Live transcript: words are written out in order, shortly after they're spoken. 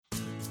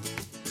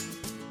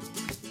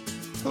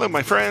Hello,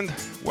 my friend.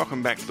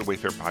 Welcome back to the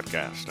Wayfair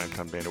Podcast. I'm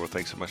Tom Vanderwell.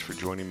 Thanks so much for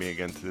joining me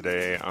again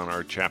today on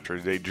our chapter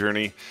today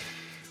journey.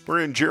 We're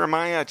in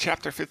Jeremiah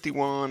chapter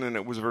 51, and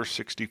it was verse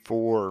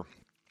 64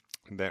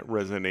 that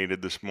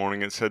resonated this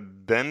morning. It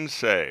said, "Then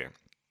say,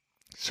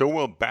 so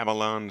will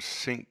Babylon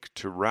sink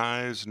to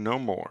rise no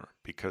more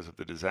because of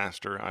the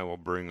disaster I will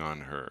bring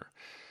on her,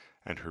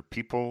 and her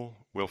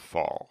people will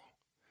fall."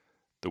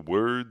 The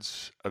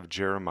words of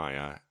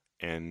Jeremiah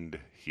end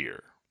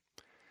here.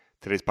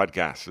 Today's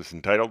podcast is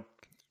entitled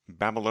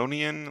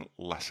Babylonian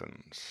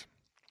Lessons.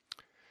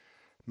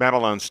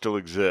 Babylon still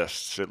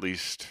exists, at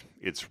least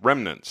its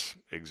remnants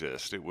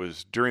exist. It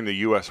was during the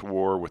U.S.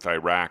 war with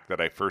Iraq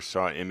that I first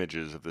saw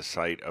images of the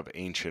site of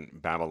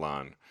ancient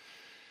Babylon.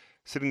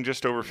 Sitting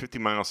just over 50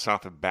 miles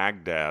south of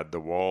Baghdad, the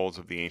walls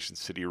of the ancient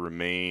city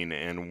remain,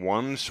 and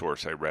one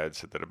source I read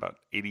said that about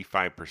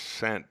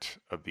 85%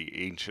 of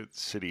the ancient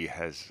city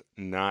has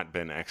not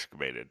been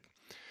excavated.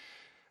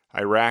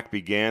 Iraq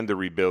began to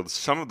rebuild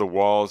some of the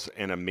walls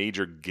and a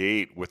major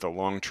gate with a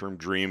long-term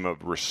dream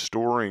of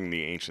restoring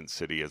the ancient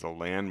city as a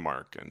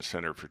landmark and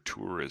center for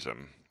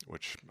tourism,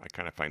 which I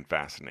kind of find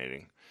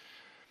fascinating.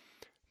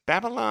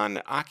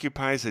 Babylon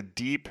occupies a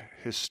deep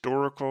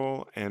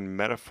historical and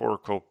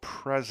metaphorical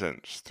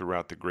presence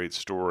throughout the great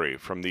story,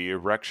 from the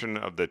erection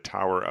of the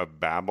Tower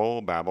of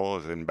Babel, Babel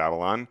is in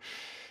Babylon,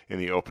 in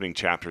the opening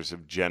chapters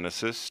of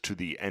Genesis, to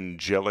the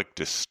angelic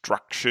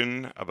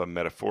destruction of a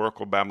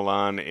metaphorical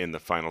Babylon in the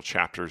final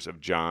chapters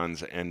of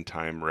John's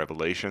end-time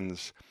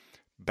revelations.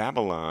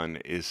 Babylon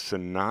is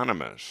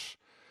synonymous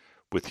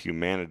with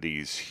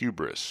humanity's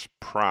hubris,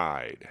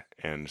 pride,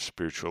 and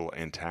spiritual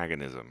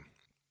antagonism.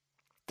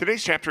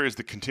 Today's chapter is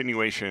the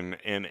continuation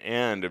and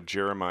end of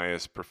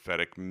Jeremiah's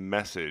prophetic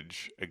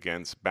message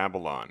against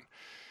Babylon,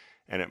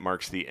 and it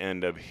marks the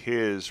end of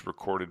his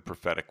recorded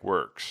prophetic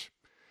works.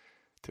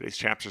 Today's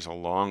chapter is a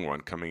long one,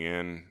 coming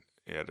in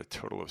at a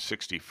total of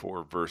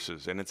 64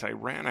 verses, and it's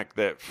ironic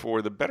that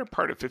for the better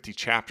part of 50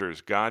 chapters,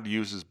 God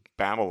uses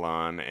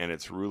Babylon and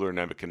its ruler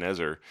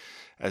Nebuchadnezzar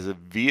as a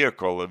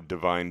vehicle of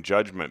divine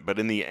judgment, but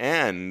in the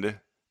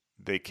end,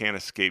 they can't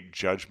escape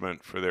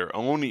judgment for their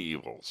own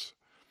evils.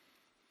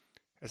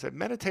 As I've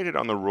meditated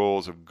on the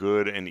roles of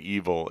good and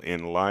evil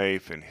in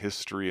life and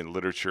history and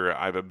literature,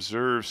 I've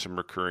observed some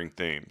recurring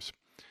themes.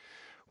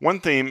 One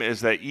theme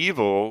is that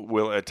evil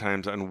will at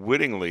times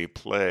unwittingly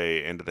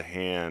play into the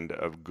hand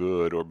of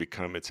good or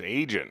become its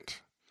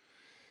agent.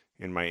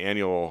 In my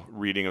annual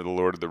reading of The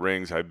Lord of the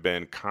Rings, I've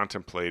been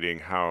contemplating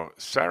how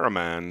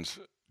Saruman's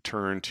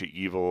turn to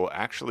evil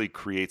actually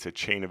creates a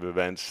chain of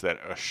events that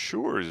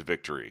assures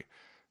victory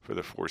for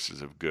the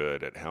forces of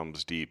good at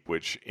Helm's Deep,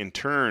 which in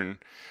turn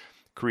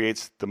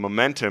creates the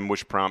momentum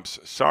which prompts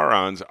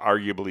Sauron's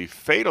arguably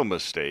fatal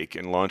mistake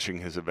in launching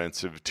his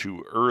offensive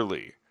too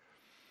early.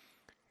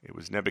 It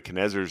was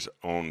Nebuchadnezzar's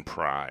own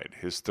pride,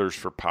 his thirst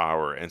for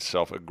power, and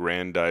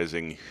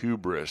self-aggrandizing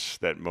hubris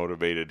that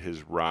motivated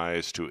his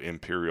rise to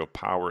imperial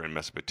power in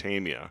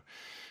Mesopotamia.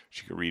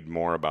 You can read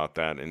more about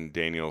that in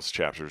Daniel's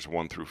chapters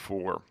 1 through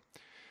 4.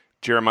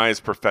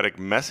 Jeremiah's prophetic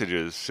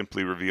messages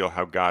simply reveal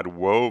how God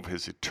wove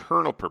his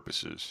eternal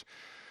purposes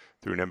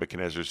through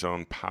Nebuchadnezzar's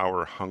own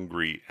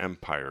power-hungry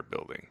empire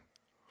building.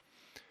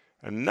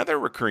 Another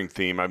recurring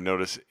theme I've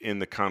noticed in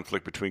the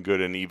conflict between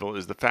good and evil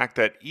is the fact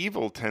that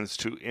evil tends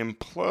to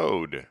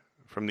implode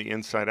from the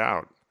inside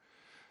out.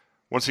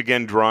 Once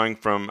again, drawing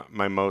from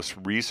my most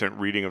recent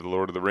reading of The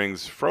Lord of the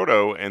Rings,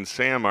 Frodo and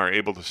Sam are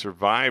able to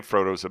survive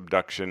Frodo's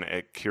abduction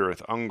at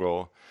Cirith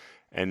Ungol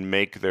and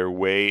make their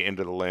way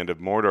into the land of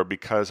Mordor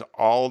because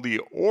all the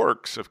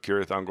orcs of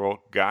Cirith Ungol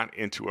got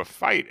into a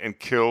fight and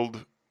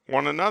killed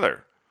one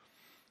another.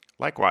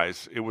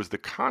 Likewise, it was the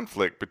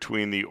conflict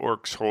between the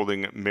orcs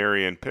holding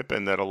Merry and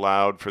Pippin that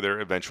allowed for their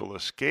eventual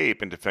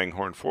escape into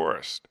Fanghorn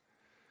Forest.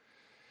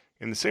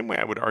 In the same way,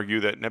 I would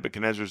argue that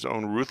Nebuchadnezzar's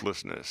own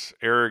ruthlessness,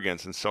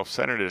 arrogance, and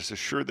self-centeredness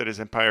assured that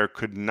his empire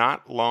could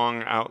not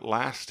long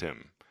outlast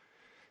him.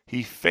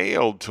 He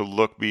failed to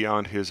look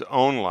beyond his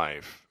own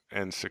life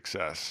and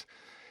success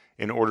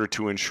in order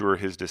to ensure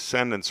his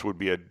descendants would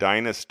be a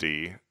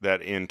dynasty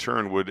that in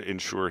turn would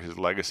ensure his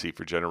legacy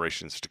for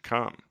generations to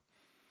come.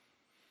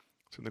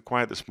 So in the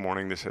quiet this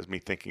morning, this has me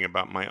thinking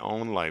about my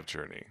own life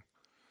journey.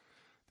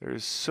 There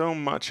is so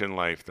much in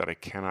life that I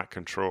cannot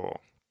control.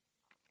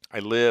 I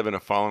live in a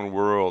fallen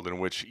world in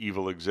which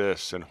evil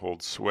exists and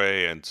holds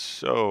sway in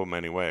so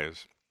many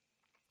ways.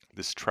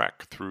 This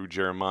trek through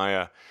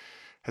Jeremiah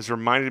has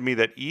reminded me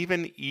that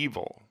even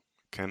evil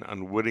can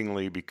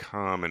unwittingly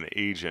become an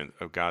agent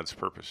of God's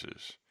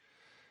purposes.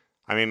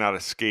 I may not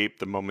escape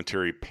the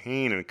momentary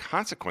pain and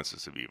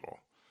consequences of evil,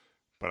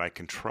 but I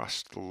can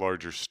trust the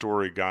larger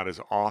story God is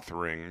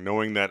authoring,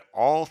 knowing that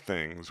all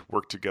things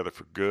work together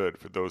for good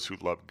for those who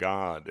love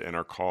God and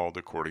are called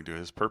according to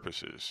his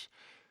purposes,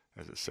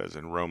 as it says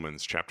in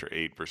Romans chapter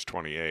 8, verse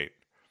 28.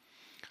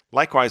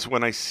 Likewise,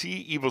 when I see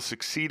evil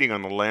succeeding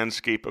on the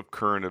landscape of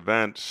current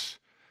events,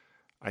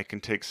 I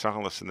can take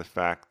solace in the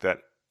fact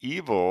that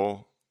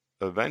evil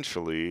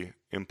eventually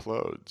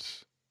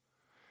implodes.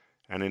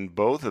 And in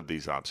both of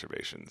these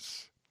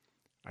observations,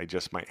 I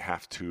just might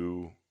have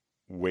to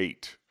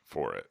wait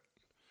for it.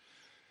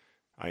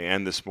 I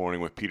end this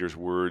morning with Peter's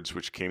words,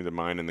 which came to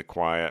mind in the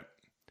quiet.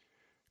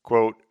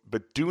 Quote,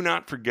 "But do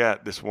not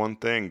forget this one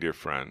thing, dear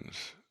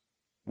friends.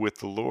 With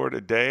the Lord,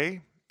 a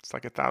day, it's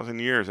like 1,000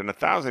 years. And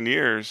 1,000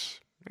 years,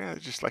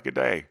 it's just like a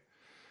day.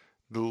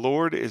 The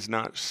Lord is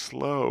not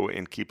slow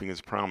in keeping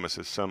his promise,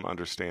 as some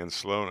understand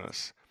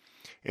slowness.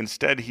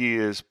 Instead, he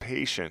is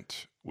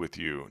patient with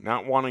you,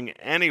 not wanting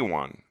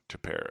anyone to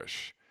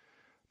perish,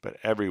 but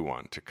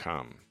everyone to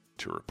come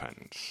to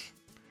repentance."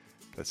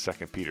 That's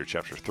 2 Peter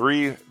chapter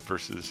 3,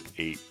 verses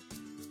 8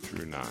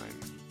 through 9.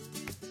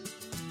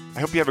 I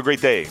hope you have a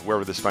great day,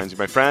 wherever this finds you,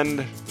 my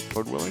friend.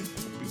 Lord willing,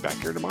 we'll be back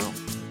here tomorrow.